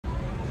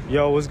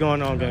Yo, what's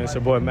going on, gang? It's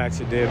your boy Max,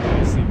 your dead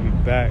man. See me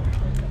back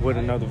with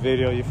another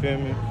video, you feel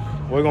me?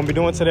 What we're gonna be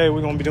doing today, we're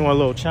gonna be doing a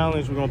little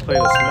challenge. We're gonna play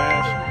the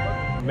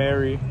smash,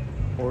 marry,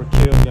 or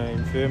kill game,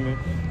 you feel me?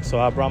 So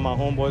I brought my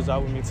homeboys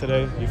out with me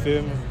today, you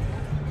feel me?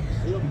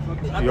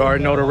 You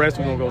already know the rest,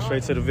 we're gonna go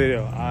straight to the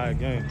video. Alright,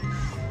 gang.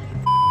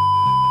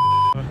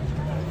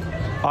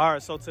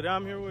 Alright, so today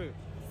I'm here with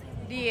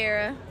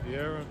De'Ara.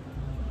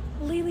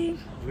 Lily.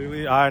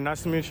 Alright,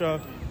 nice to meet y'all.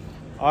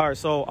 Alright,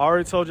 so I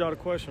already told y'all the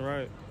question,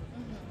 right?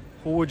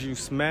 Who would you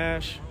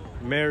smash,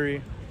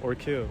 marry, or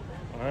kill?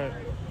 Alright.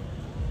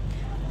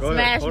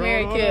 Smash,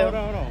 marry, kill.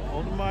 Hold on.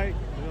 Hold the mic.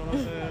 You know what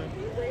I'm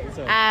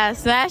saying? I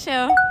smash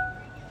him.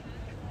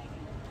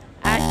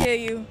 I kill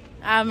you.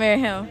 I'll marry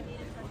him.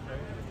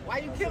 Why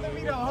you killing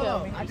me though? Hold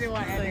on. I just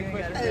want to ask you a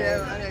question.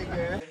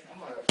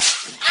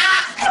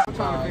 I'm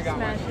trying to figure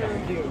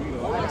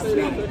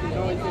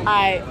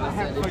out.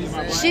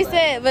 Alright.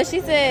 She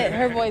said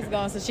her voice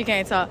gone, so she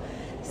can't talk.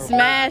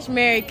 Smash,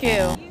 marry,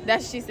 kill.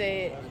 That's what she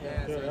said.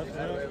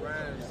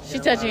 She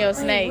touching your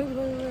snake.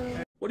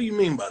 What do you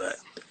mean by that?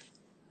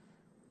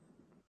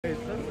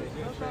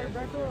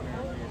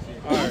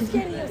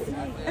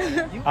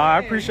 I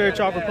appreciate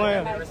y'all for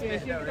playing.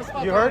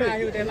 You heard it?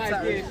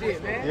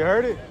 You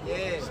heard it?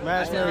 Yeah.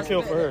 Smash, marry,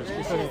 kill for her.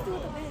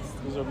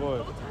 These are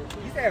boys.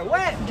 You said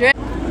what?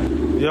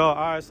 Yo,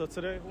 alright, so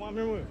today, who I'm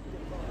here with?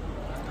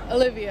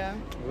 Olivia.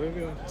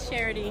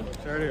 Charity.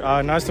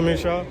 Nice to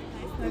meet y'all.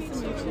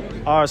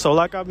 Alright, so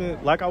like I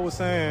was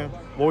saying,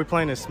 what we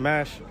playing is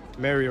smash,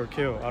 marry, or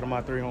kill out of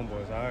my three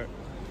homeboys, alright?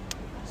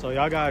 So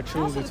y'all gotta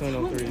choose between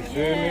them three. You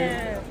feel me?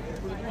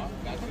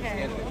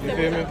 You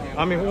feel me?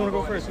 I mean, who wanna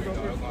go first? Who go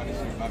first?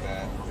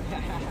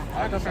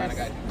 I'll go first.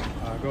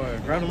 Alright, go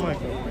ahead. Grab the mic.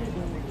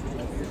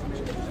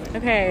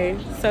 Okay,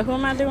 so who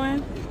am I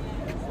doing?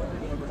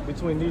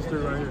 Between these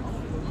three right here.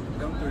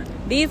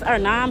 These are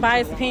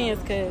non-biased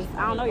opinions because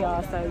I don't know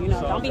y'all, so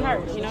don't be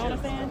hurt. You know what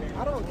I'm saying?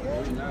 I don't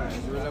care.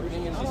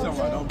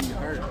 Don't be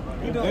hurt.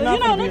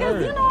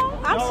 Niggas,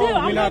 I'm chill.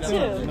 I'm not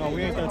chill. No,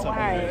 we ain't that type All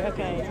right,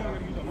 okay.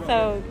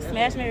 So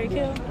smash, marry,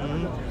 kill.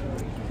 You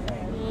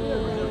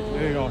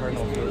ain't gonna hurt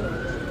no feelings.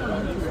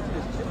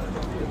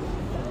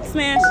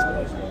 Smash.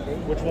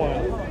 Which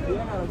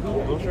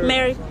one?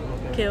 Marry,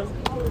 kill.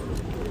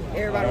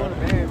 Everybody want to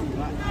marry me.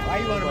 Why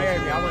you want to marry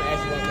me? I want to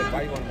ask you one question.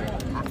 Why you want to marry me?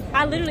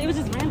 I literally, it was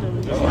just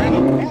random. Just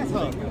random? Ask her.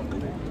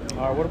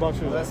 All right, what about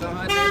you? That's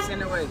 100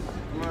 anyway.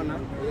 Come on now.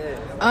 Yeah.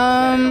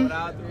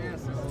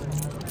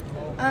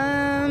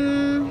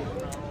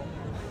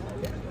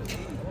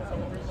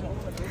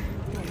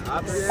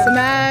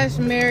 Smash,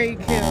 marry,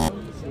 kill.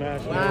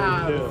 Smash,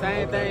 Wow, marry, kill.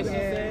 same thing she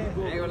said.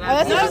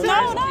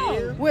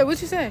 No. Wait, what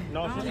you say?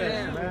 No, she said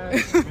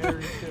smash,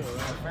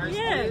 marry,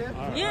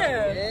 kill.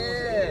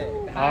 Yeah.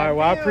 All right,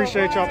 well, I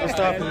appreciate y'all for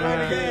stopping,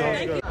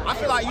 man. I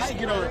feel like you should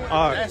get on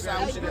that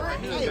side. We should get right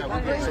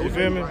here. You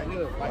feel me?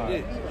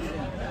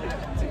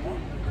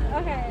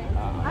 Okay.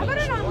 I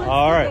better not look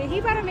All right. stupid. He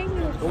better make me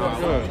look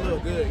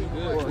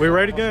Good. We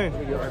ready, gang?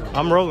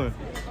 I'm rolling.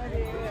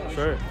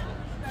 Sure.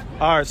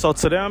 All right, so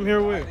today I'm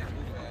here with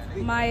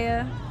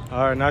Maya.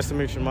 All right, nice to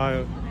meet you,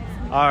 Maya.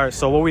 All right,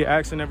 so what we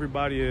asking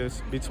everybody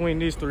is, between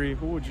these three,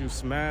 who would you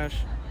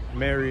smash,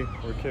 marry,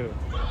 or kill? You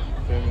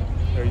feel me?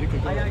 Here, you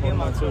can go on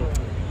mine too.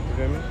 You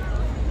feel me?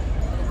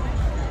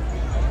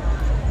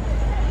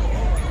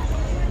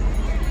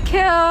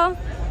 Kill.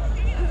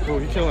 Who,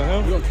 you killing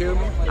him? You gonna kill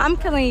me? I'm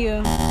killing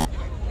you.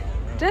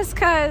 Just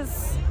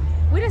cause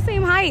we the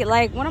same height.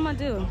 Like, what am I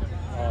do?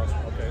 Oh,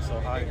 okay, so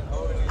hi.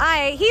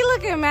 Alright, he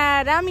looking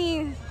mad. I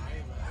mean,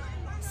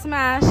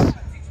 smash.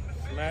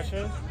 Smash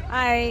him?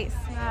 Alright,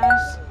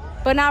 smash.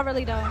 But not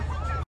really though.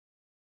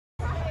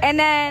 And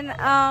then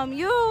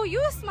you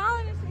was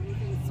smiling and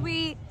everything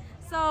sweet.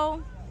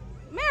 So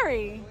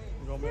marry.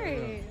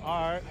 Period.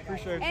 Alright,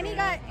 appreciate it. And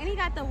he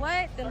got the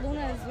what? The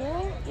Luna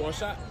Azul. You want a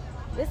shot?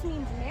 This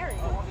means marry.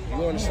 You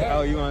want a shot?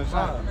 Oh, you want a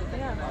shot?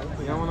 Yeah.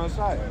 You don't want a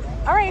shot?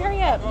 Alright,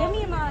 hurry up. Give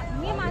me and my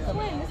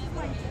twin. This is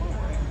my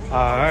twin.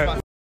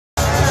 Alright.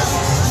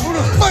 Who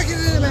the fuck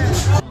is it, man?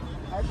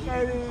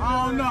 I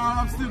don't know.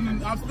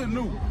 I'm still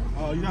new.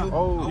 Oh, you got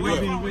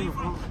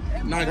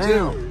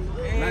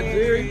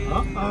Nigeria.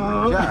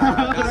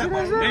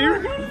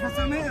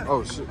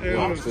 Oh shit.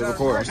 I'm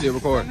still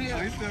recording.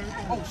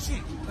 Oh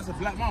shit. That's a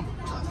black mama.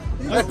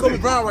 That's Kobe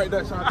Brown right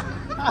there, Sean.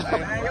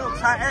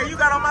 Hey, you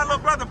got on my little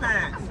brother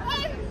pants.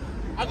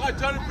 I got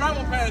Johnny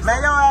Bravo pants.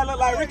 Man, your ass look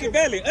like Ricky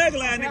Belly.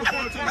 Ugly ass nigga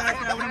from with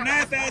them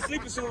nasty ass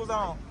sleeping shoes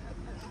on.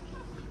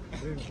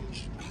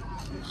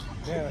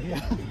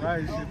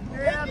 Right.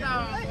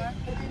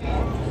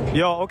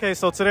 Yo, okay,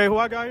 so today who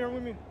I got here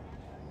with me?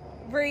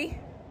 Bree.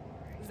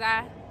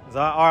 Zai.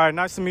 All right,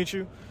 nice to meet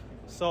you.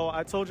 So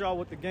I told y'all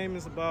what the game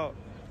is about.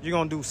 You're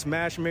gonna do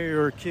smash, marry,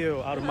 or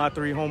kill out of my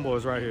three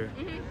homeboys right here.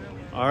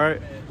 All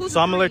right. So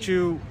I'm gonna let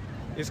you.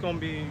 It's gonna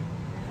be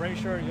gray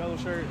shirt, yellow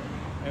shirt,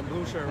 and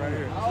blue shirt right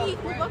here. Can you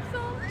move up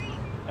some?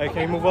 Hey,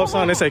 can you move up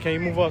some? They say, can you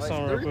move up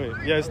some real quick?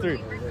 Yeah, it's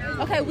three.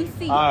 Okay, we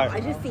see y'all. All right. I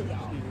just see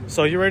y'all.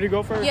 So you ready to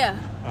go first? Yeah.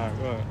 All right,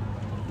 go ahead.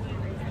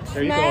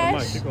 Here, you go to the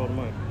mic. You go to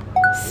the mic.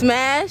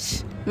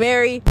 Smash,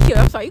 marry, kill.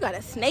 I'm sorry, you got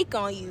a snake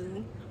on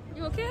you.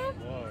 You okay?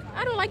 Whoa.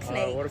 I don't like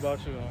snakes. What about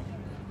you,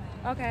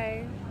 huh?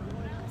 Okay.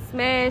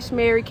 Smash,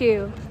 marry,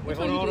 kill. Wait,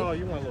 hold on.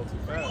 You went a little too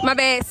fast. My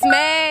bad.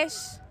 Smash,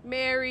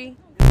 marry,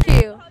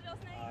 kill.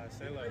 Alright,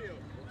 say like.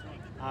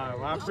 Alright,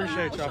 well, I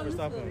appreciate y'all for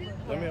stopping.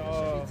 Let me,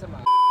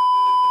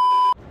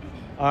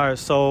 Alright,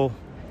 so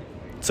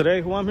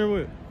today, who I'm here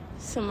with?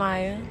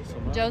 Samaya.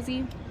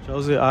 Josie.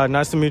 Josie.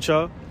 Nice to meet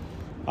y'all.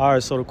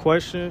 Alright, so the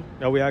question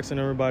that we asking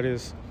everybody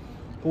is,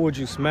 who would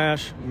you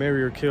smash,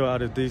 marry, or kill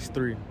out of these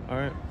three?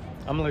 Alright?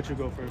 I'm gonna let you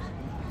go first.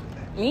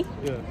 Me?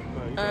 Yeah.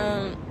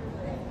 Right,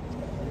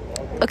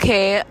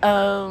 Okay,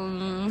 I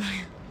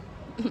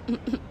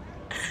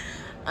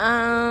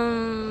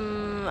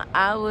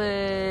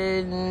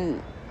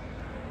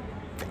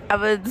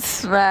would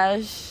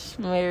smash,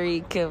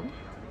 marry, kill.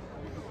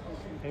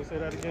 Can you say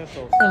that again?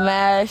 So.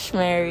 Smash,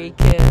 marry,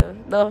 kill.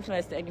 Don't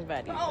smash to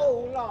anybody.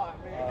 Oh, Lord,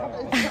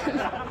 man.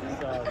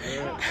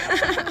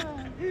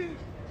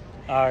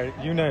 Alright,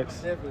 you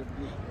next. It's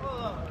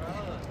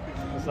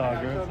all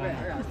good.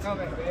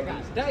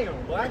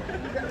 Damn, boy.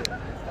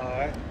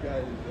 Alright.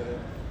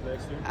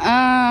 Next year.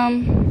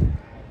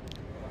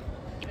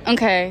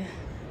 Okay.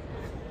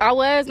 I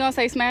was gonna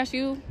say smash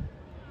you,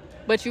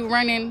 but you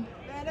running.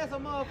 Man, that's a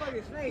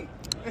motherfucking snake.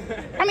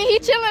 I mean, he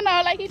chilling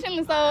though, like he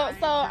chilling. So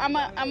I'm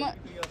gonna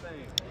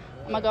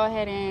go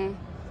ahead and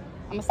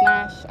I'm gonna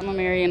smash, I'm gonna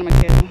marry, and I'm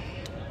gonna kill.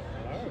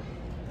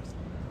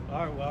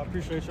 Alright, well, I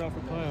appreciate y'all for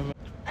playing, man.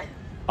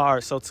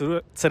 Alright, so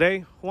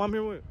today, who I'm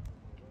here with?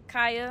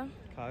 Kaya.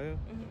 Kaya.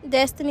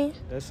 Destiny.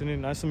 Destiny,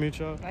 nice to meet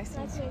y'all. Nice to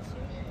meet you.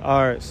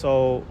 Alright,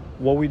 so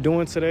what we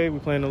doing today, we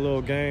playing a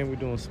little game. We're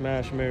doing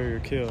smash, marry, or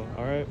kill,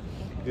 alright?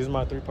 These are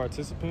my three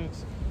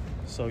participants,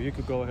 so you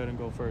could go ahead and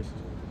go first.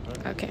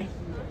 Right? Okay.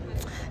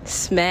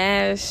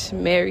 Smash,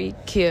 marry,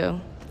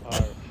 kill.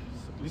 Alright,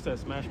 you said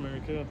smash,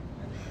 marry, kill?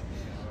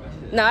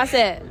 No, I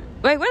said,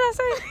 wait, what did I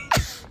say?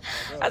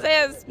 I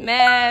said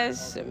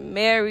smash,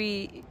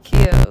 marry,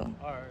 kill.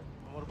 Alright,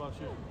 what about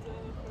you?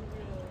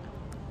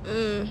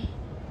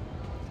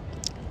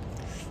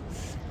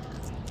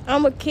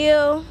 I'm a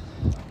kill.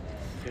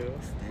 Kill?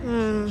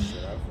 Kill.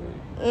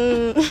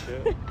 Kill?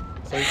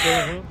 So you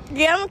killing him?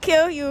 Yeah, I'm gonna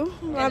kill you.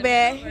 My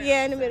bad.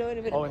 Yeah, in the middle.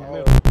 Oh, in the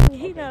middle.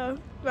 He know.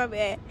 My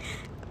bad.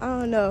 I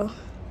don't know.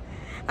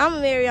 I'm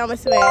a marry, I'm a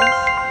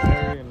smash.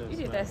 Marry and then You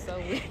did smash. that so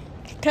weird.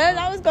 Cause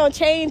I was gonna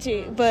change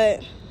it,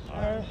 but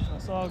Alright,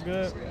 that's all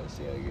good.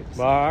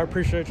 But I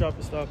appreciate y'all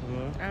for stopping,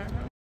 man.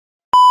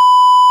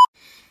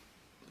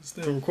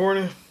 Still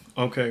recording?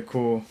 Okay,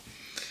 cool.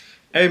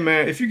 Hey,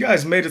 man, if you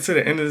guys made it to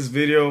the end of this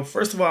video,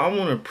 first of all, I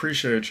want to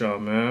appreciate y'all,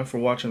 man, for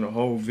watching the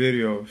whole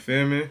video.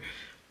 Feel me?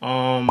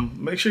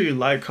 Make sure you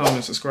like,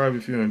 comment, subscribe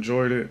if you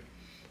enjoyed it.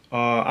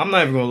 I'm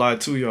not even gonna lie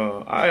to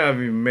y'all. I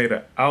haven't even made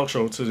an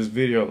outro to this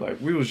video.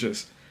 Like, we was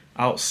just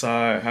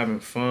outside having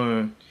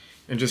fun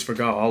and just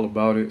forgot all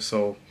about it.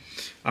 So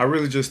I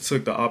really just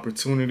took the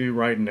opportunity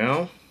right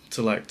now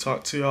to like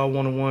talk to y'all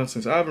one-on-one,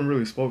 since I haven't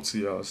really spoke to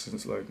y'all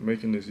since like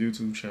making this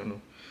YouTube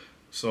channel.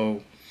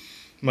 So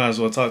might as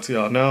well talk to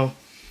y'all now.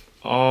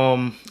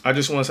 I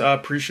just want to say I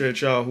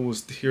appreciate y'all who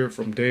was here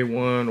from day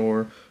one,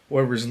 or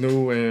whoever's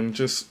new and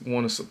just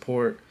want to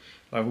support,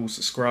 like who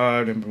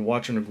subscribed and been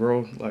watching the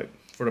growth like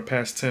for the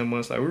past 10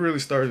 months. Like, we really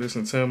started this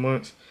in 10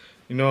 months.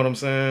 You know what I'm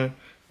saying?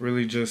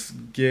 Really just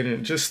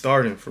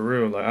starting for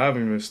real. Like, I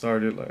haven't even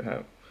started, like,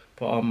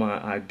 put all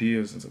my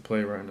ideas into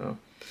play right now.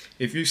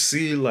 If you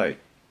see like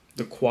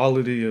the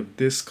quality of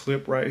this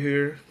clip right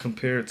here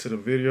compared to the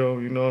video,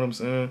 you know what I'm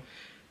saying?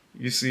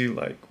 You see,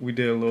 like, we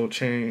did a little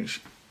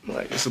change.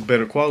 Like, it's a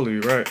better quality,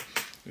 right?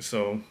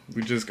 So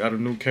we just got a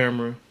new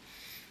camera.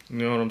 You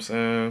know what I'm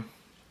saying?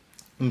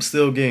 I'm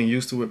still getting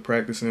used to it,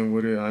 practicing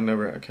with it. I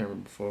never had a camera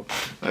before.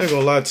 I ain't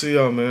gonna lie to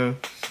y'all, man.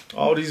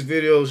 All these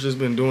videos just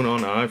been doing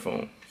on the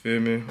iPhone.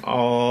 Feel me?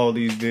 All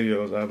these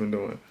videos I've been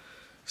doing.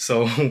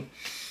 So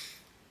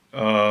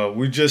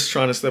we just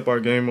trying to step our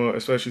game up,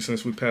 especially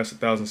since we passed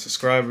 1,000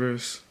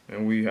 subscribers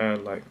and we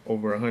had like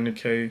over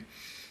 100K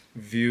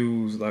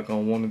views like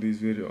on one of these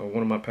videos,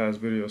 one of my past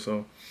videos.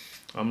 So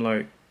I'm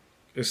like,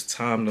 it's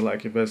time to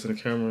like invest in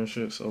the camera and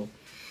shit. So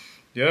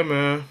yeah,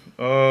 man.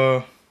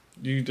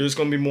 There's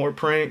gonna be more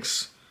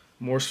pranks,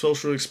 more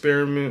social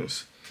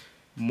experiments,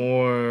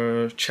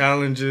 more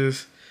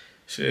challenges.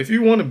 Shit, if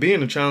you want to be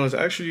in the challenge,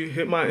 actually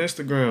hit my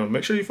Instagram.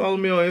 Make sure you follow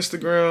me on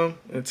Instagram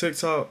and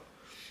TikTok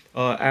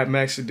at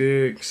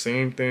MaxiDig.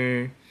 Same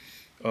thing.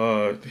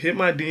 Hit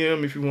my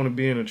DM if you want to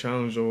be in a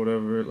challenge or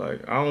whatever.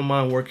 Like, I don't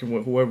mind working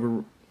with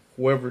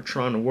whoever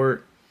trying to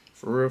work.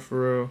 For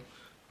real.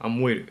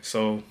 I'm with it.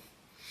 So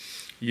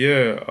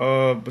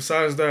yeah.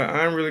 Besides that,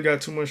 I ain't really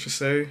got too much to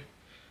say.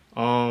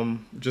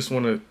 Just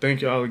want to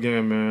thank y'all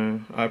again,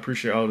 man. I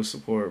appreciate all the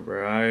support,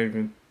 bro. I didn't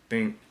even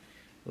think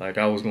like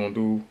I was gonna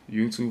do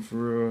YouTube for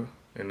real,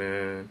 and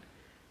then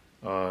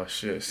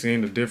shit,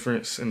 seeing the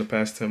difference in the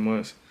past 10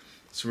 months,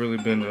 it's really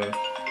been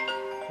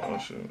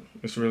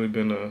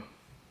a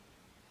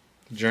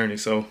journey.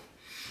 So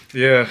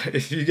yeah,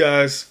 if you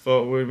guys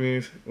fought with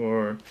me,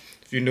 or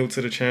if you're new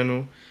to the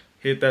channel,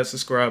 hit that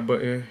subscribe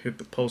button, hit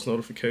the post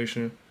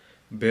notification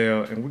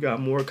bell, and we got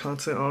more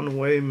content on the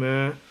way,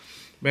 man.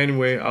 But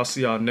anyway, I'll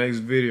see y'all next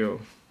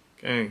video.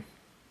 Gang.